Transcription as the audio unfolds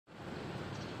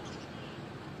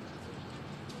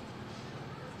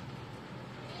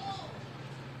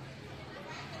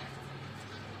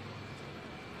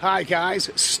Hi guys,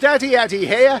 Steady Eddie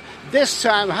here, this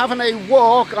time having a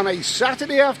walk on a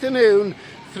Saturday afternoon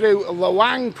through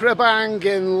Luang Prabang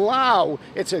in Laos.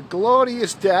 It's a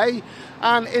glorious day,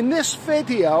 and in this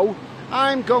video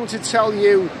I'm going to tell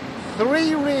you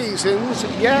three reasons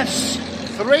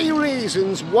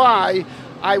why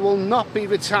I will not be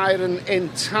retiring in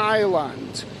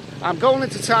Thailand. I'm going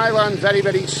into Thailand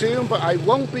very soon, but I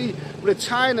won't be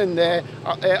retiring there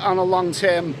on a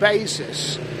long-term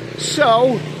basis.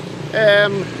 So,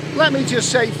 let me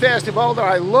just say first of all that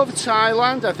I love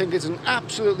Thailand. I think it's an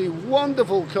absolutely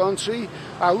wonderful country.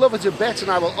 I love it a bit and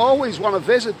I will always want to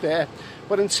visit there.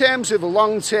 But in terms of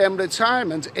long-term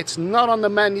retirement, it's not on the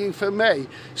menu for me.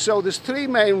 So there's three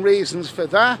main reasons for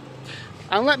that.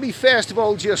 And let me first of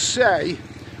all just say,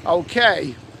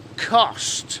 okay,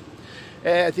 cost.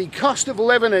 The cost of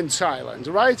living in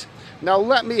Thailand, right? Now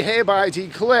let me hereby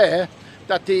declare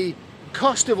that the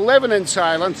cost of living in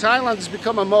Thailand has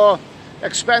become a more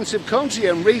expensive country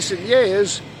in recent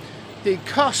years. The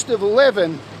cost of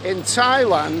living in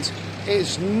Thailand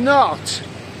is not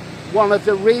one of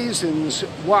the reasons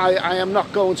why I am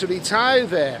not going to retire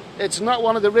there. It's not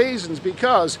one of the reasons,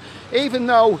 because even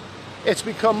though it's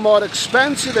become more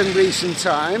expensive in recent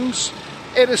times,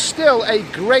 it is still a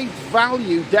great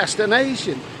value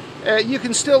destination. You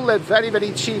can still live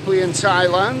very cheaply in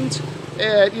Thailand.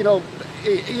 You know,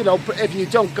 if you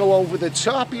don't go over the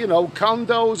top, you know,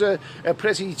 condos are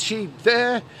pretty cheap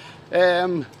there.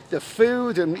 The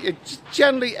food and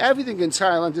generally everything in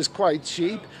Thailand is quite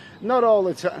cheap. Not all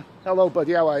the time. Hello,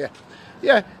 buddy, how are you?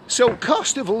 Yeah, so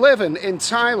cost of living in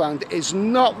Thailand is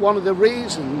not one of the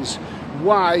reasons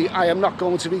why I am not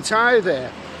going to retire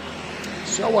there.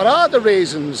 So what are the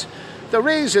reasons? The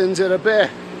reasons are a bit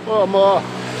more,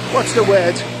 what's the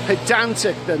word,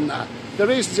 pedantic than that. The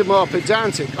reasons are more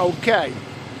pedantic. Okay,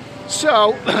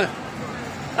 so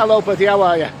hello buddy, how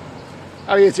are you?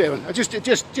 How are you doing? I just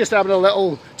having a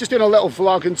little, just doing a little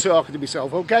vlog and talking to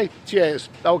myself. Okay, cheers.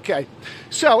 Okay,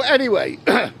 so anyway,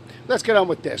 let's get on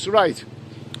with this. Right,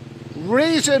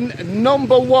 reason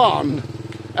number one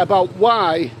about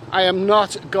why I am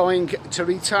not going to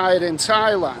retire in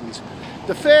Thailand.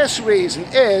 The first reason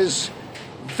is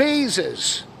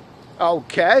visas.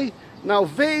 Okay, now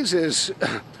visas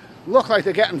look like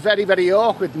they're getting very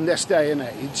awkward in this day and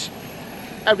age.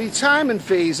 A retirement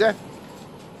visa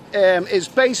is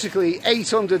basically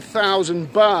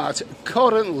 800,000 baht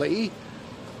currently.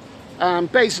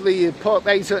 Basically you put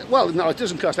well, no, it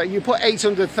doesn't cost that. You put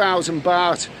 800,000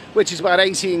 baht, which is about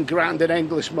 18 grand in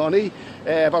English money,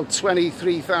 about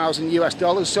 23,000 US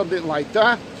dollars, something like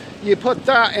that. You put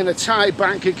that in a Thai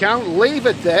bank account, leave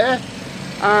it there,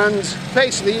 and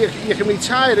basically you can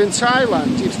retire in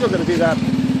Thailand. You've still got to do that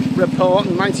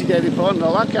reporting, 90-day report and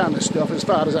all that kind of stuff, as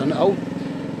far as I know.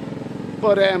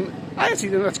 But I actually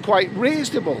think that's quite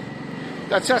reasonable.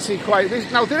 That's actually quite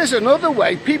reasonable. Now, there is another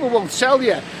way. People will tell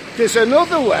you there's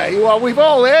another way. Well, we've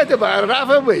all heard about it,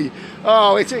 haven't we?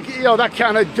 Oh, it's you know, that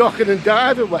kind of ducking and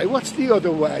diving way. What's the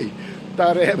other way?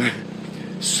 That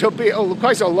some people,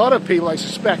 quite a lot of people, I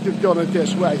suspect, have done it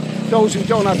this way. Those who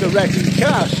don't have the ready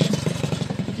cash,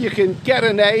 you can get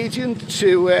an agent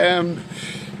to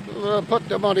put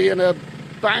the money in a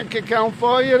bank account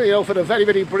for you, you know, for a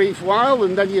very brief while,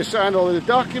 and then you sign all the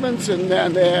documents, and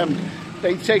then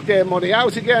they take their money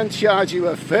out again, charge you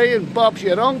a fee, and Bob's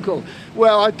your uncle.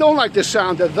 Well, I don't like the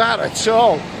sound of that at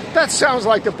all. That sounds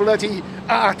like the bloody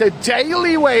Arthur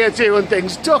Daly way of doing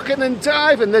things, ducking and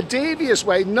diving, the devious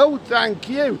way. No, thank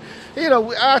you. You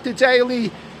know, Arthur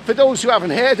Daly, for those who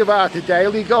haven't heard of Arthur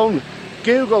Daly, go and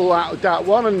Google that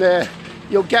one, and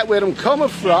you'll get where I'm coming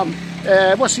from.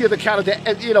 What's the other character?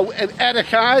 You know,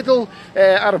 Eric Idle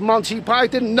out of Monty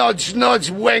Python. Nudge,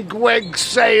 wink,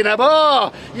 saying,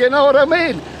 oh, you know what I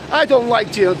mean? I don't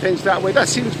like doing things that way. That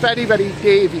seems very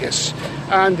devious.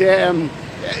 And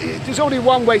there's only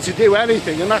one way to do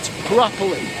anything, and that's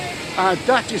properly. And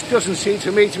that just doesn't seem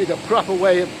to me to be the proper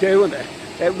way of doing it.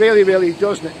 It really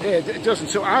doesn't. It doesn't.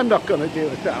 So I'm not going to do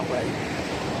it that way.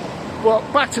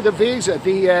 But back to the visa,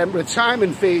 the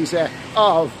retirement visa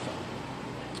of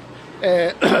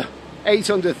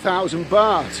 800,000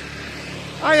 baht.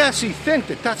 I actually think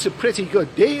that that's a pretty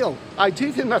good deal. I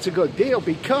do think that's a good deal,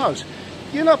 because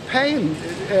you're not paying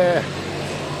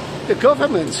the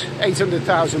government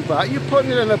 800,000 baht. You're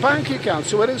putting it in a bank account,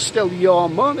 so it is still your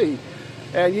money,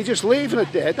 and you're just leaving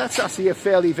it there. That's actually a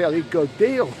very good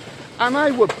deal, and I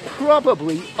would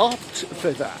probably opt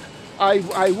for that.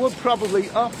 I would probably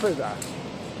opt for that.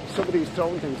 Somebody's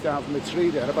throwing things down from the tree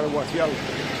there. I better watch out.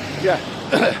 Yeah.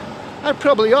 I'd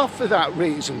probably opt for that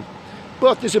reason.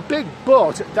 But there's a big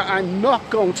but that I'm not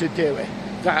going to do it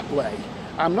that way.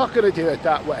 I'm not going to do it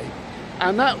that way.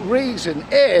 And that reason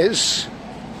is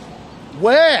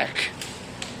work.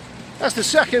 That's the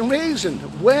second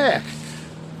reason, work.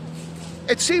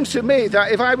 It seems to me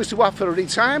that if I was to offer a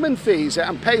retirement visa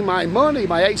and pay my money,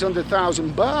 my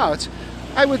 800,000 baht,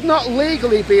 I would not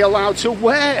legally be allowed to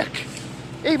work.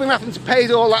 Even having to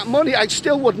pay all that money, I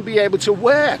still wouldn't be able to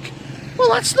work.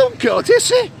 Well, that's not good,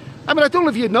 is it? I mean, I don't know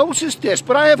if you noticed this,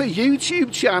 but I have a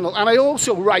YouTube channel and I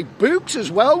also write books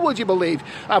as well, would you believe?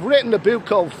 I've written a book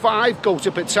called 5 Go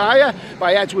to Pattaya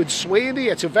by Edward Sweeney.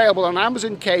 It's available on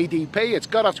Amazon KDP. It's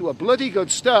got off to a bloody good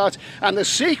start, and the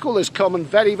sequel is coming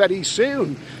very, very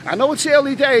soon. I know it's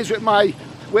early days with my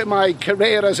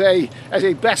career as a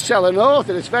best-selling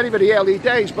author. It's very, very early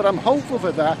days, but I'm hopeful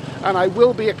for that, and I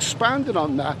will be expanding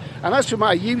on that. And as for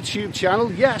my YouTube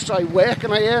channel, yes, I work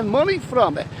and I earn money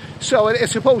from it. So I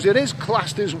suppose it is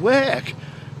classed as work.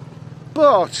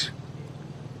 But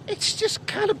it's just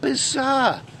kind of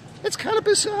bizarre. It's kind of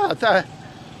bizarre that,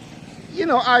 you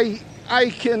know, I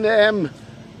can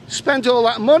spend all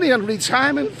that money on a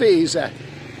retirement visa.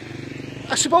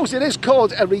 I suppose it is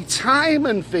called a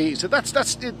retirement visa. That's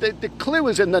the clue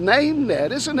is in the name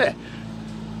there, isn't it?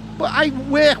 But I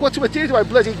work. What do I do? Do I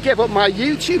bloody give up my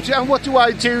YouTube channel? What do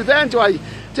I do then? Do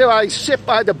I sit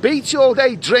by the beach all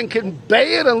day drinking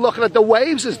beer and looking at the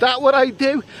waves? Is that what I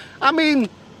do? I mean,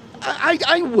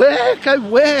 I work.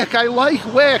 I like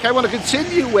work. I want to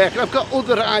continue working. I've got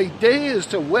other ideas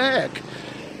to work.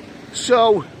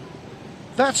 So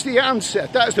that's the answer.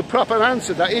 That is the proper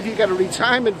answer. That if you get a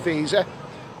retirement visa,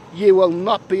 you will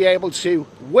not be able to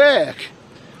work.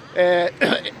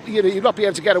 You'll not be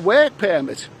able to get a work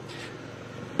permit.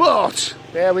 But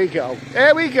there we go.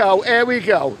 Here we go. Here we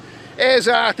go. Here's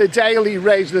Arthur Daly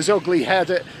raising his ugly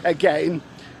head again.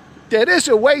 There is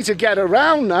a way to get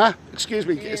around that. Excuse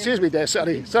me there.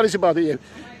 Sorry to bother you.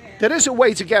 There is a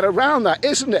way to get around that,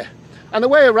 isn't it? And the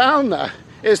way around that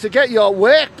is to get your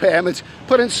work permit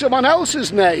put in someone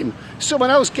else's name. Someone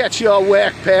else gets your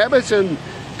work permit and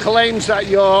claims that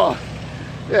you're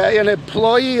an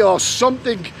employee or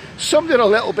something a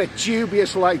little bit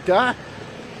dubious like that.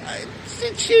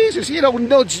 Jesus, you know,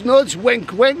 nudge, nudge,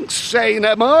 wink, wink, saying,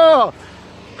 oh,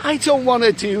 I don't want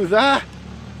to do that.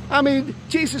 I mean,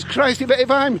 Jesus Christ, if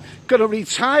I'm going to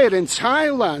retire in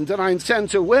Thailand and I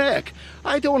intend to work,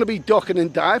 I don't want to be ducking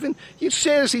and diving. You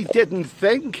seriously didn't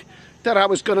think that I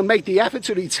was going to make the effort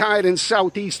to retire in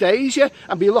Southeast Asia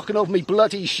and be looking over my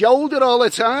bloody shoulder all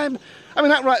the time? I mean,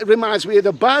 that reminds me of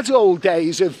the bad old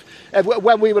days of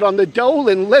when we were on the dole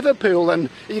in Liverpool and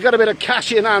you got a bit of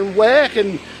cash in hand work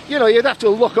and, you know, you'd have to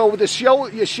look over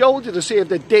your shoulder to see if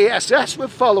the DSS were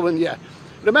following you.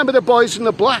 Remember the Boys in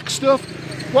the Black stuff?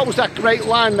 What was that great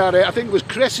line that I think it was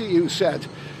Chrissy who said,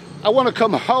 I want to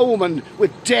come home and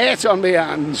with dirt on my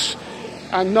hands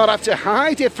and not have to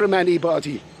hide it from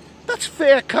anybody. That's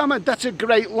fair comment. That's a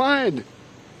great line.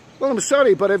 Well, I'm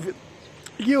sorry, but if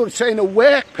you obtain a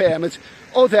work permit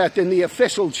other than the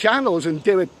official channels and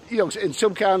do it, you know, in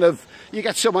some kind of, you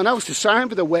get someone else to sign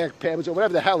for the work permit or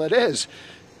whatever the hell it is,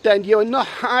 then you're not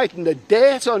hiding the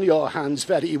dirt on your hands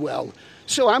very well.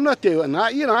 So I'm not doing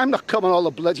that. You know, I'm not coming all the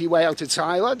bloody way out to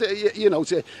Thailand, you know,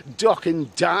 to duck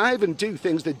and dive and do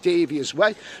things the devious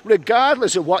way.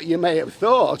 Regardless of what you may have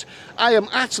thought, I am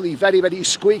actually very, very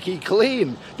squeaky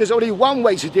clean. There's only one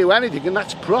way to do anything, and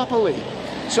that's properly.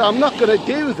 So I'm not going to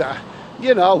do that.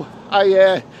 You know,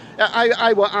 I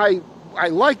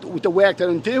like the work that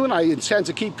I'm doing. I intend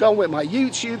to keep going with my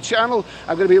YouTube channel.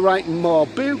 I'm going to be writing more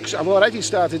books. I've already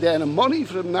started earning money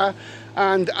from that.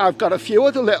 And I've got a few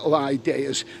other little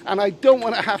ideas. And I don't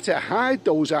want to have to hide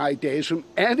those ideas from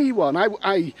anyone.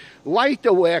 I like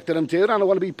the work that I'm doing and I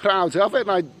want to be proud of it.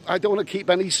 And I don't want to keep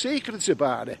any secrets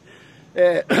about it.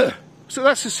 So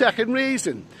that's the second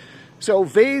reason. So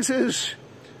visas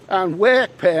and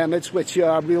work permits, which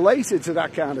are related to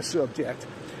that kind of subject.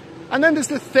 And then there's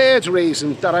the third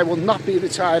reason that I will not be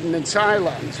retiring in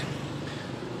Thailand.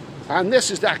 And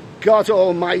this is that God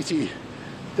Almighty,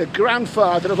 the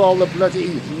grandfather of all the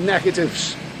bloody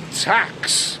negatives,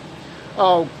 tax.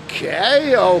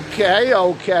 Okay.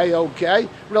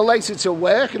 Related to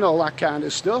work and all that kind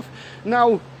of stuff.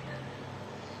 Now,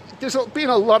 there's been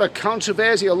a lot of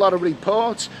controversy, a lot of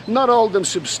reports, not all of them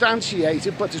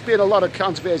substantiated, but there's been a lot of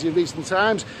controversy in recent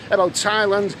times about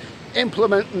Thailand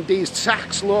implementing these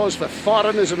tax laws for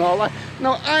foreigners and all that.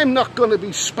 Now, I'm not going to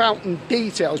be spouting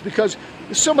details because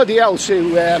somebody else who,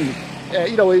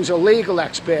 you know, who's a legal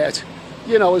expert,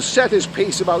 you know, has said his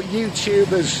piece about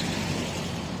YouTubers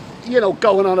you know,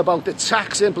 going on about the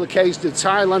tax implications of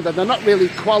Thailand, and they're not really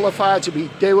qualified to be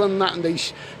doing that, and they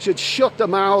should shut their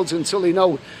mouths until they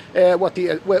know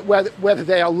whether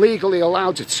they are legally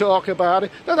allowed to talk about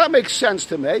it. Now, that makes sense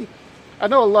to me. I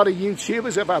know a lot of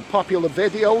YouTubers have had popular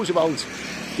videos about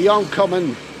the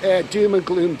oncoming doom and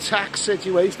gloom tax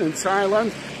situation in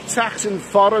Thailand, taxing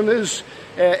foreigners.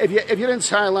 If you're in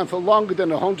Thailand for longer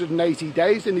than 180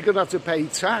 days, then you're going to have to pay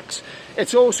tax.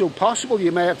 It's also possible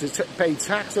you may have to pay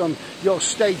tax on your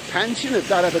state pension if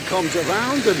that ever comes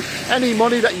around. And any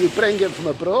money that you bring in from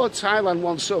abroad, Thailand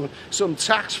wants some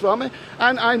tax from it.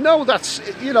 And I know that's,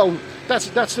 you know,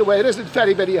 that's the way it is. It's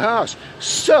very, very harsh.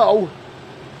 So,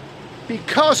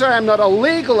 because I am not a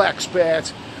legal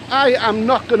expert, I am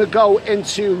not going to go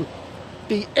into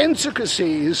the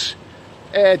intricacies,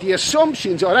 the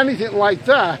assumptions or anything like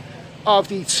that of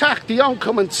the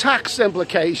oncoming tax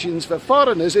implications for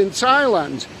foreigners in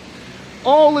Thailand.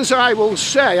 All as I will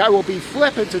say, I will be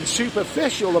flippant and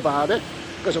superficial about it,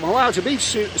 because I'm allowed to be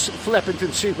flippant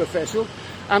and superficial,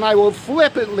 and I will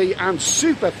flippantly and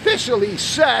superficially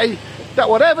say that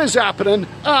whatever's happening,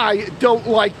 I don't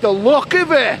like the look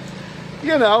of it.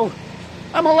 You know,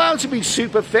 I'm allowed to be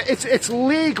superficial. It's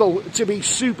legal to be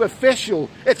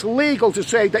superficial. It's legal to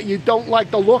say that you don't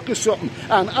like the look of something,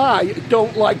 and I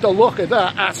don't like the look of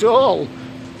that at all.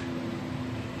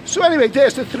 So anyway,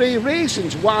 there's the 3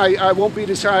 reasons why I won't be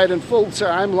retiring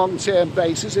full-time, long-term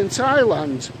basis in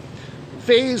Thailand.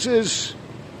 Visas,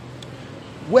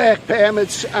 work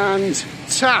permits and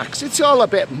tax. It's all a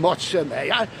bit much for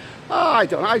me.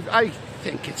 I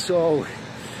think it's all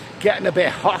getting a bit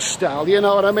hostile, you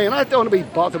know what I mean? I don't want to be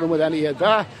bothering with any of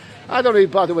that. I don't want to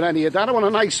be bothered with any of that. I want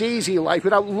a nice, easy life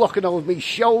without looking over my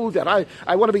shoulder.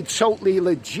 I want to be totally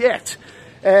legit.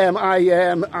 I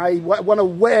want to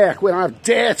work when I have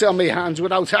dirt on my hands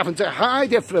without having to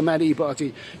hide it from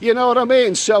anybody. You know what I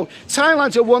mean? So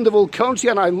Thailand's a wonderful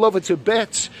country and I love it to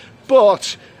bits,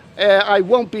 but I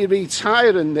won't be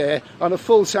retiring there on a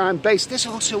full-time basis. There's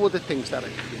also other things that are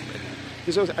creeping.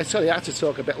 I had to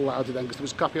talk a bit louder then because there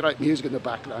was copyright music in the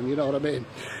background, you know what I mean?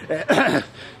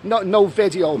 No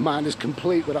video, man, is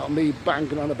complete without me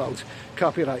banging on about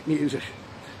copyright music.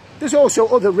 There's also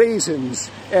other reasons,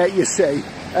 you see,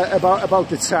 about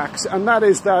the tax, and that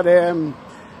is that,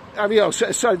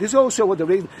 there's also other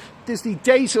reasons. There's the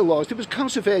data laws. There was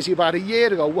controversy about a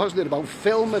year ago, wasn't it, about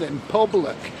filming in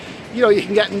public. You know, you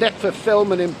can get nicked for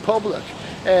filming in public.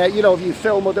 You know, if you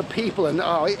film other people, and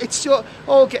it's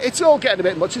all getting a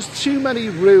bit much. There's too many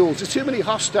rules, there's too many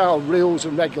hostile rules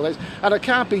and regulations, and I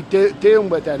can't be dealing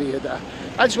with any of that.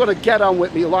 I just want to get on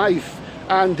with my life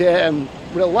and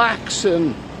relax,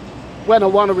 and when I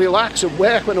want to relax, and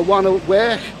work when I want to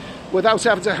work, without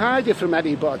having to hide it from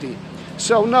anybody.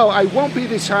 So no, I won't be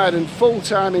retiring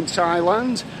full-time in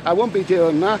Thailand. I won't be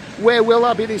doing that. Where will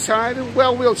I be retiring?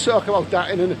 Well, we'll talk about that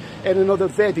in another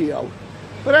video.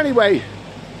 But anyway,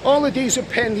 all of these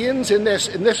opinions in this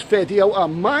video are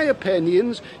my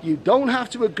opinions. You don't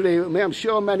have to agree with me. I'm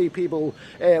sure many people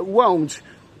won't.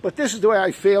 But this is the way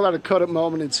I feel at a current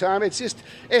moment in time. It just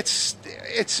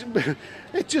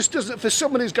doesn't, for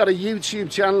someone who's got a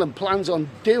YouTube channel and plans on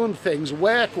doing things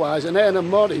work-wise and earning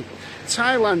money,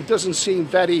 Thailand doesn't seem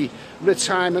very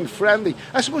retirement friendly.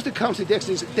 I suppose the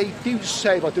contradiction is they do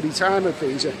say about the retirement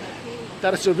visa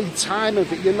that it's a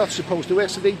retirement that you're not supposed to work,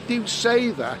 so they do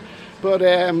say that. But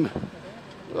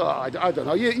I don't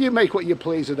know. You make what you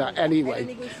please of that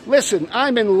anyway. Listen,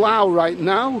 I'm in Laos right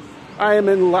now. I am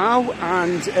in Laos,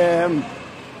 and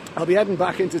I'll be heading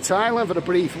back into Thailand for a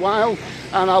brief while,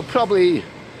 and I'll probably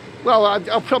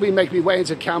make my way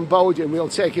into Cambodia, and we'll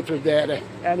take it from there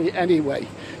anyway.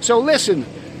 So listen,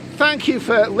 thank you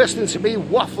for listening to me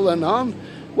waffling on.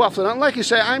 Like I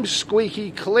say, I'm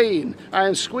squeaky clean. I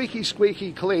am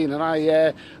squeaky clean, and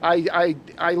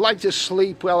I like to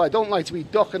sleep well. I don't like to be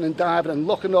ducking and diving and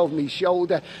looking over my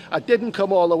shoulder. I didn't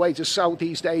come all the way to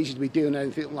Southeast Asia to be doing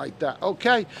anything like that,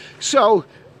 okay? So,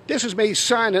 this is me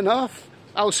signing off.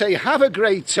 I'll say have a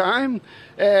great time.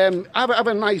 Have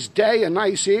a nice day, a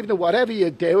nice evening, whatever you're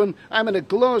doing. I'm in a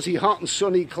glorious hot and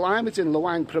sunny climate in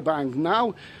Luang Prabang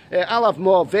now. I'll have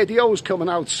more videos coming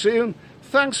out soon.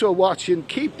 Thanks for watching.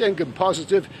 Keep thinking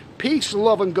positive. Peace,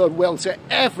 love and goodwill to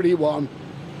everyone.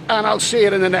 And I'll see you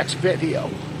in the next video.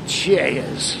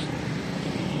 Cheers.